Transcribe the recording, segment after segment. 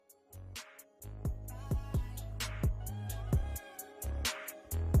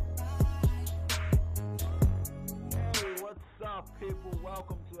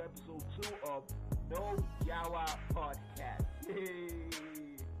episode 2 of No Yawa Podcast. Yay!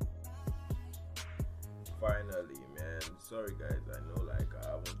 Finally, man. Sorry guys, I know I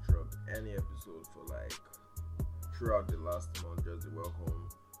haven't dropped any episode for throughout the last month, just the welcome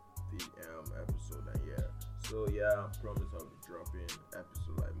episode, and I promise I'll be dropping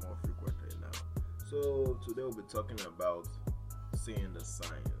episode more frequently now. So today we'll be talking about seeing the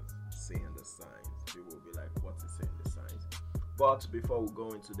signs. People will be like, what is seeing the signs? But before we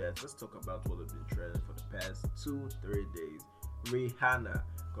go into that, let's talk about what has been trending for the past 2-3 days. Rihanna.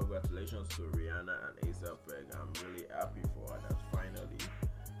 Congratulations to Rihanna and A$AP Ferg. I'm really happy for her that finally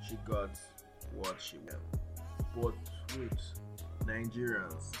she got what she wanted. But with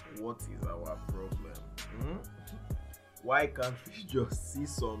Nigerians, what is our problem? Why can't we just see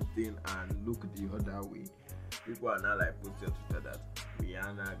something and look the other way? People are now posting on Twitter that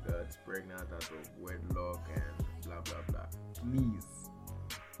Rihanna got pregnant out of wedlock and blah blah blah. Please,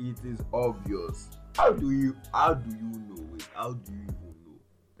 it is obvious. How do you know it? How do you even know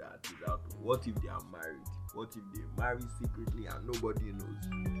that is out? What if they are married? What if they marry secretly and nobody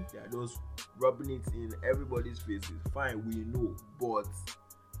knows? They are just rubbing it in everybody's faces. Fine, we know, but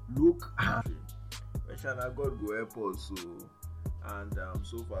look at it. Shana God go help us, and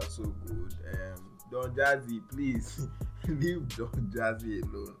so far so good. Don Jazzy, please leave Don Jazzy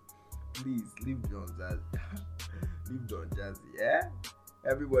alone. Please leave Don Jazzy. Yeah,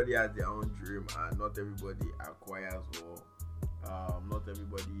 everybody has their own dream, and not everybody acquires or not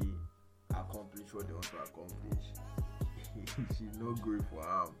everybody accomplish what they want to accomplish. She's no good for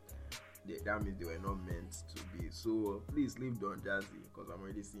him. That means they were not meant to be. So please leave Don Jazzy, because I'm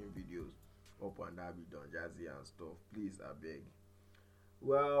already seeing videos up and down with Don Jazzy and stuff. Please, I beg.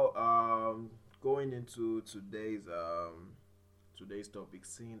 Well, going into today's topic,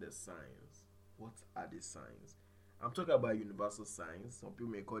 seeing the signs. What are the signs? I'm talking about universal signs. Some people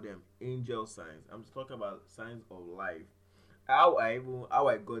may call them angel signs. I'm talking about signs of life. How I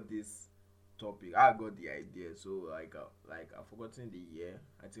got this topic, I got the idea. So I've forgotten the year.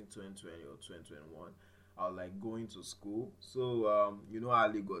 I think 2020 or 2021. I was going to school. So you know how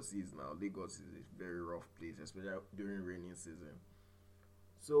Lagos is now. Lagos is a very rough place, especially during rainy season.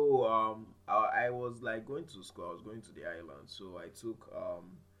 So I was going to school. I was going to the island. So I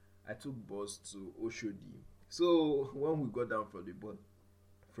took bus to Oshodi. So when we got down from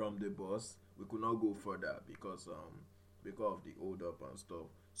the bus, we could not go further because of the hold up and stuff.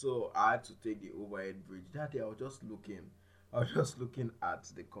 So I had to take the overhead bridge. That day I was just looking at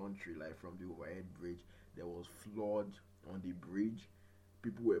the country, from the overhead bridge. There was flood on the bridge.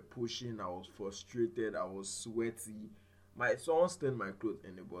 People were pushing. I was frustrated. I was sweaty. Someone stained my clothes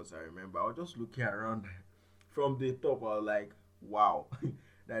in the bus. I remember. I was just looking around from the top. I was like, wow,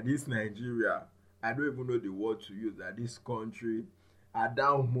 that this Nigeria. I don't even know the word to use. That this country, at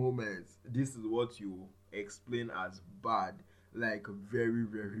that moment, this is what you explain as bad, very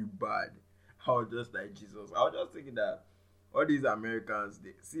very bad. I was just like, Jesus. I was just thinking that all these Americans,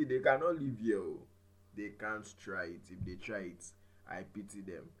 they cannot live here. They can't try it. If they try it, I pity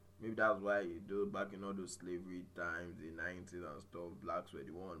them. Maybe that's why back in all those slavery times, the 90s and stuff, blacks were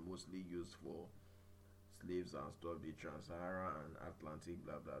the one mostly used for slaves and stuff, the Trans-Saharan and Atlantic,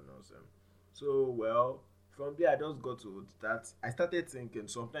 blah blah nonsense. So, well, from there I just got to that. I started thinking,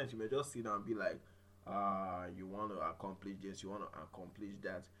 sometimes you may just sit down and be like, you want to accomplish this, you want to accomplish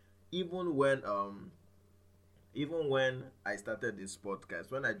that. Even when I started this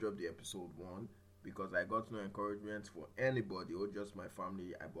podcast, when I dropped the episode 1, because I got no encouragement for anybody or just my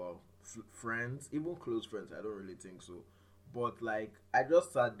family, about friends, even close friends, I don't really think so. But I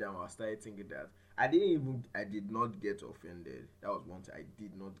just sat down and started thinking that I did not get offended. That was one thing. I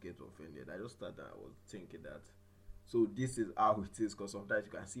did not get offended. I just sat down and I was thinking that, so this is how it is. Because sometimes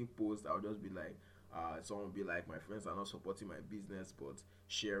you can see posts, I'll just be like, someone will be like, my friends are not supporting my business but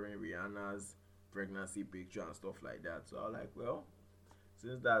sharing Rihanna's pregnancy picture and stuff like that. So I was like, well,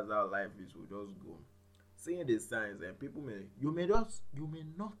 since that's how life is, we'll just go. Seeing the signs, and you may not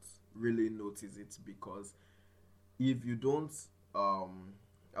really notice it, because if you don't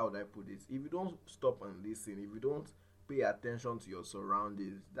how would I put this? If you don't stop and listen, if you don't pay attention to your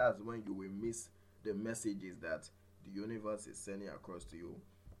surroundings, that's when you will miss the messages that the universe is sending across to you.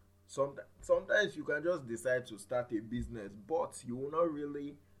 Sometimes you can just decide to start a business, but you will not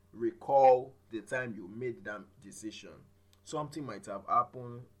really recall the time you made that decision. Something might have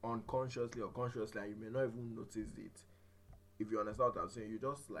happened unconsciously or consciously, and you may not even notice it. If you understand what I'm saying, you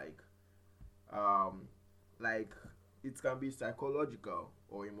just um it can be psychological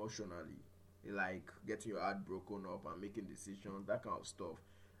or emotionally, getting your heart broken up and making decisions, that kind of stuff.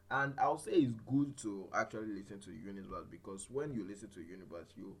 And I'll say it's good to actually listen to universe, because when you listen to universe,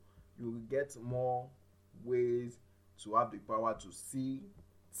 you get more ways to have the power to see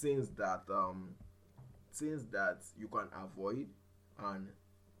things that you can avoid, and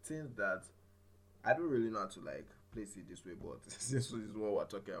things that I don't really know how to like place it this way, but since this is what we're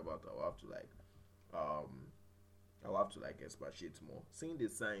talking about, um I'll have to like expatiate more. Seeing the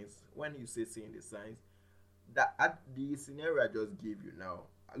signs. When you say seeing the signs, that at the scenario I just gave you now,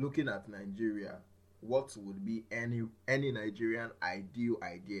 looking at Nigeria, what would be any Nigerian ideal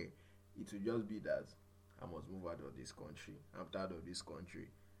idea? It will just be that I must move out of this country. I'm tired of this country.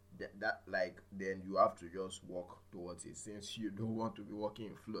 That like then you have to just walk towards it, since you don't want to be walking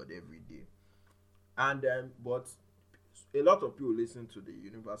in flood every day. And but a lot of people listen to the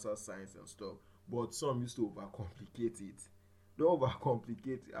universal signs and stuff, but some used to overcomplicate it. Don't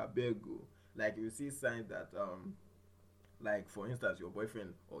overcomplicate it, I beg you. Like you see signs that like for instance your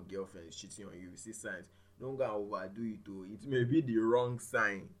boyfriend or girlfriend is cheating on you, you see signs, don't go and overdo it though. It may be the wrong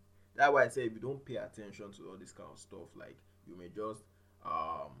sign. That's why I say if you don't pay attention to all this kind of stuff, like you may just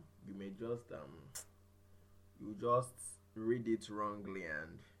um you may just you just read it wrongly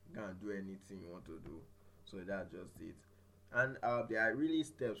and you can't do anything you want to do. So that's just it. And there are really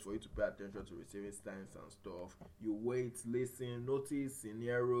steps for you to pay attention to receiving signs and stuff. You wait, listen, notice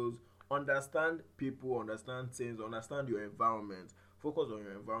scenarios, understand people, understand things, understand your environment. Focus on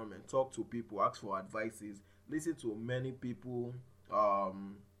your environment. Talk to people, ask for advices, listen to many people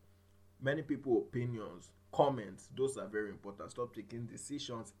opinions, comments. Those are very important. Stop taking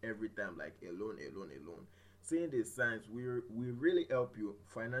decisions every time like alone. Seeing the signs will really help you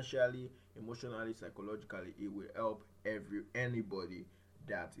financially, emotionally, psychologically. It will help anybody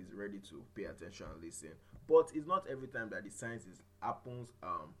that is ready to pay attention and listen. But it's not every time that the signs happens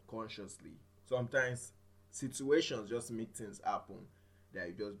consciously. Sometimes situations just make things happen that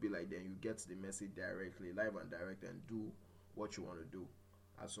you just be like, then you get the message directly, live and direct, and do what you want to do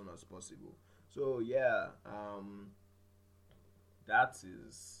as soon as possible. So yeah, that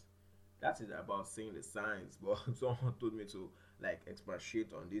is about seeing the signs. But someone told me to like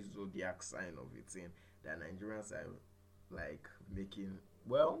expatiate on this zodiac sign of a thing that Nigerians are like making.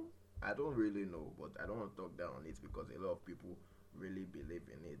 Well, I don't really know, but I don't want to talk down on it because a lot of people really believe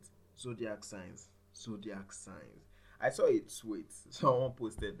in it. Zodiac signs. I saw a tweet. Someone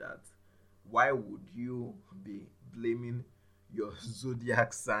posted that. Why would you be blaming your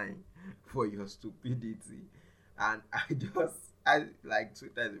zodiac sign for your stupidity? And I like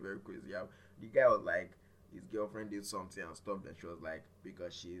Twitter is very crazy. Yeah, the guy was like, his girlfriend did something and stuff, that she was like,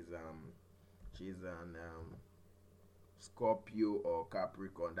 because she's an Scorpio or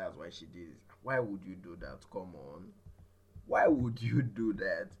Capricorn, that's why she did it. Why would you do that? Come on. Why would you do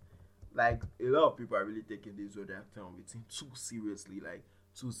that? Like a lot of people are really taking this zodiac sign thing too seriously, like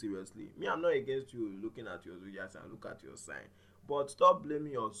too seriously. Me, I'm not against you looking at your zodiac sign, look at your sign. But stop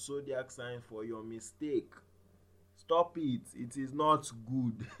blaming your zodiac sign for your mistake. Stop it. It is not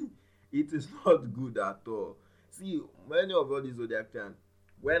good. It is not good at all. See, many of all these zodiac signs,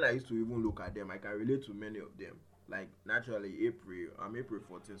 when I used to even look at them, I can relate to many of them. Like naturally, I'm April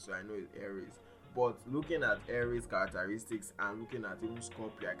 14th, so I know it's Aries. But looking at Aries characteristics and looking at even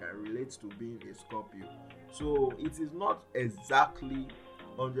Scorpio, I can relate to being a Scorpio. So it is not exactly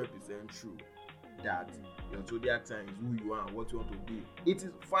 100% true that your zodiac sign is who you are and what you want to be. It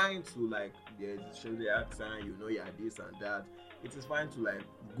is fine to like, there's zodiac sign, you know you're this and that. It is fine to like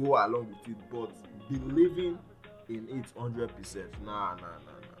go along with it, but believing in it 100%, nah.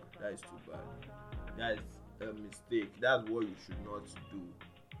 That is too bad. That is a mistake. That's what you should not do.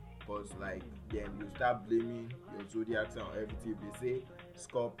 Because like then you start blaming your zodiac sign on everything. If they say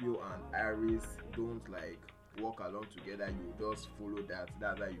Scorpio and Aries don't like walk along together, you just follow that.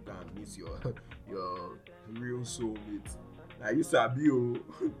 That's how you can miss your your real soulmate. Now you sabi o.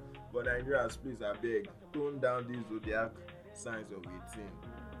 But Nigerians, please, I beg, tone down these zodiac signs of a thing.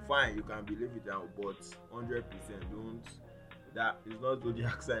 Fine, you can believe it now, but 100% don't. That is not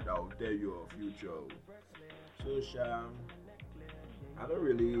zodiac sign that will tell you your future. So I don't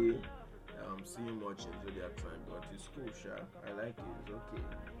really see much in zodiac sign, but it's cool, I like it. It's okay.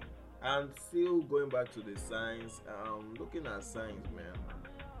 And still going back to the signs, looking at signs, man.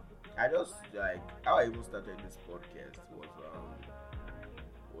 I just like how I even started this podcast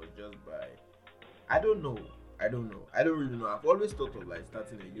was just by I don't know. I don't really know. I've always thought of like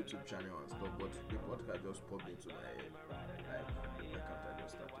starting a YouTube channel and stuff, but the podcast just popped into my head. Like, why can't I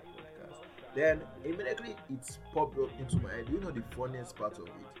just start a podcast? Then immediately it popped up into my head. You know the funniest part of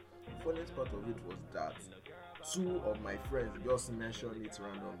it? The funniest part of it was that two of my friends just mentioned it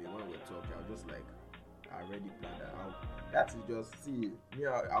randomly when we were talking. I was just like, already planned out. That is just see me.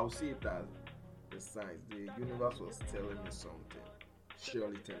 I'll see it as the signs. The universe was telling me something,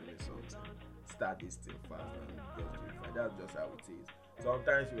 surely telling me something. Start this thing fast and just do it fast. That's just how it is.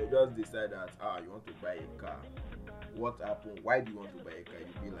 Sometimes you may just decide that you want to buy a car. What happened? Why do you want to buy a car?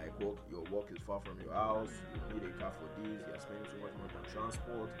 You be like, well, your work is far from your house. You need a car for this. You're spending too much money on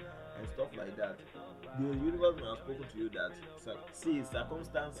transport and stuff like that. The universe may have spoken to you that see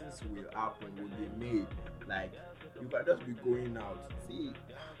circumstances will happen, will be made. Like you can just be going out. See,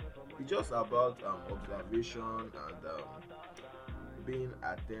 it's just about observation and being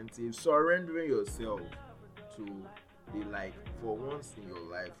attentive, surrendering yourself to the like for once in your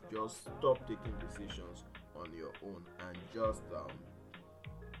life. Just stop taking decisions on your own and just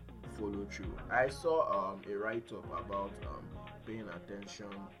follow through. I saw a write-up about paying attention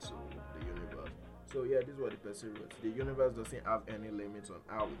to the universe. So yeah, this is what the person wrote. The universe doesn't have any limits on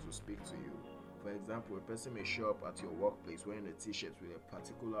how it will speak to you. For example, a person may show up at your workplace wearing a t-shirt with a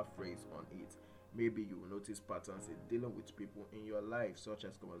particular phrase on it. Maybe you will notice patterns in dealing with people in your life, such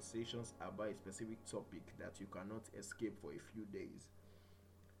as conversations about a specific topic that you cannot escape for a few days.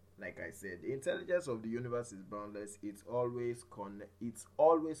 Like I said, the intelligence of the universe is boundless. It's always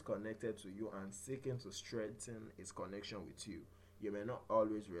connected to you and seeking to strengthen its connection with you. You may not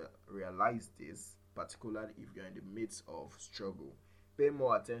always realize this, particularly if you're in the midst of struggle. Pay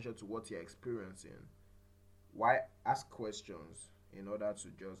more attention to what you're experiencing. Why ask questions in order to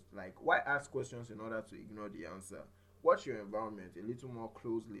ignore the answer? Watch your environment a little more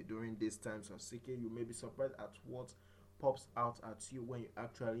closely during these times of seeking. You may be surprised at what pops out at you when you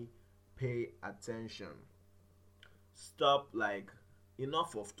actually pay attention. Stop,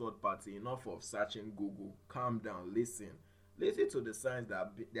 enough of third party, enough of searching Google. Calm down, listen to the signs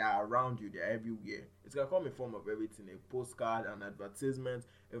that they are around you. They're everywhere. It can come in form of everything: a postcard, an advertisement,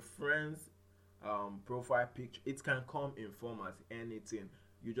 a friend's profile picture. It can come in form as anything.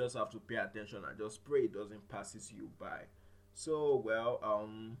 You just have to pay attention and just pray it doesn't passes you by. So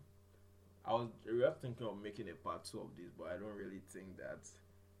I was really thinking of making a part 2 of this, but I don't really think that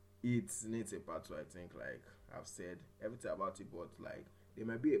it needs a part 2. I think, like I've said everything about it, but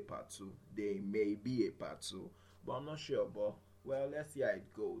there may be a part 2. But I'm not sure. But well, let's see how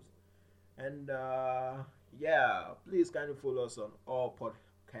it goes. And yeah, please kindly follow us on all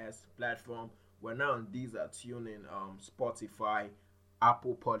podcast platforms. We're now on Deezer, TuneIn, Spotify,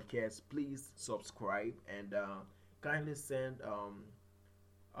 Apple Podcasts. Please subscribe and kindly send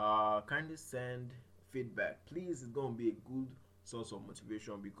feedback. Please, it's gonna be a good source of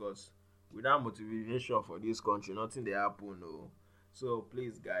motivation, because without motivation for this country, nothing they happen. No. So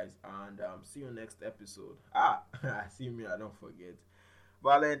please, guys, and see you next episode. See me, I don't forget.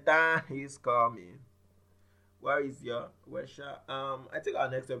 Valentine is coming. Where is your Wesha? I think our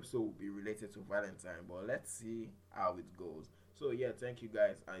next episode will be related to Valentine, but let's see how it goes. So yeah, thank you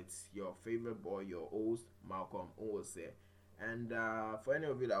guys. It's your favorite boy, your host, Malcolm Owose. And for any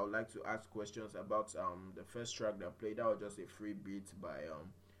of you that would like to ask questions about the first track that I played, that was just a free beat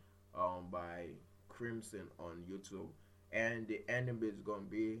by Crimson on YouTube. And the ending beat is gonna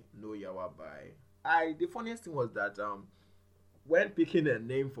be No Yawa by the funniest thing was that when picking a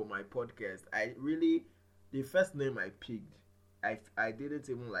name for my podcast, the first name I picked, I didn't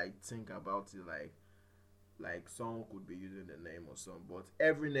even think about it like someone could be using the name or something, but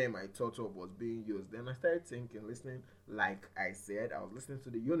every name I thought of was being used. Then I started listening, like I said, I was listening to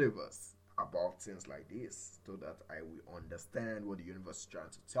the universe about things like this so that I will understand what the universe is trying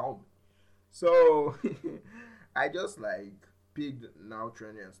to tell me. So I just picked Now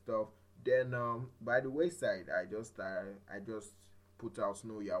Trending and stuff. Then by the wayside, I just put out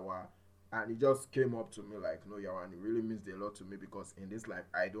Snow Yawa, and it just came up to me like No Yawa, and it really means a lot to me, because in this life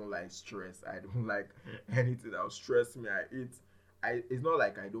I don't like stress. I don't like anything that will stress me. It's not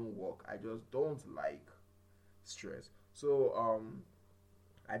like I don't work. I just don't like stress. So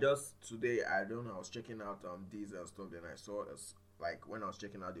today, I don't know, I was checking out these and stuff. Then I saw when I was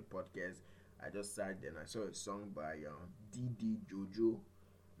checking out the podcast, I just sat there and I saw a song by DD Jojo,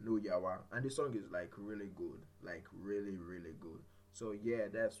 No Yawa, and the song is really good, really really good. So yeah,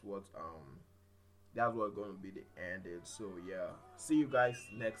 that's what's gonna be the ending. So yeah, see you guys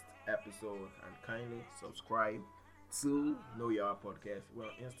next episode, and kindly subscribe to Know Yawa Podcast. We're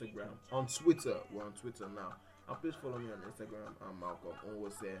on Instagram, on Twitter. We're on Twitter now, and please follow me on Instagram. I'm Malcolm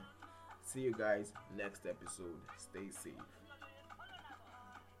Onwose. See you guys next episode. Stay safe.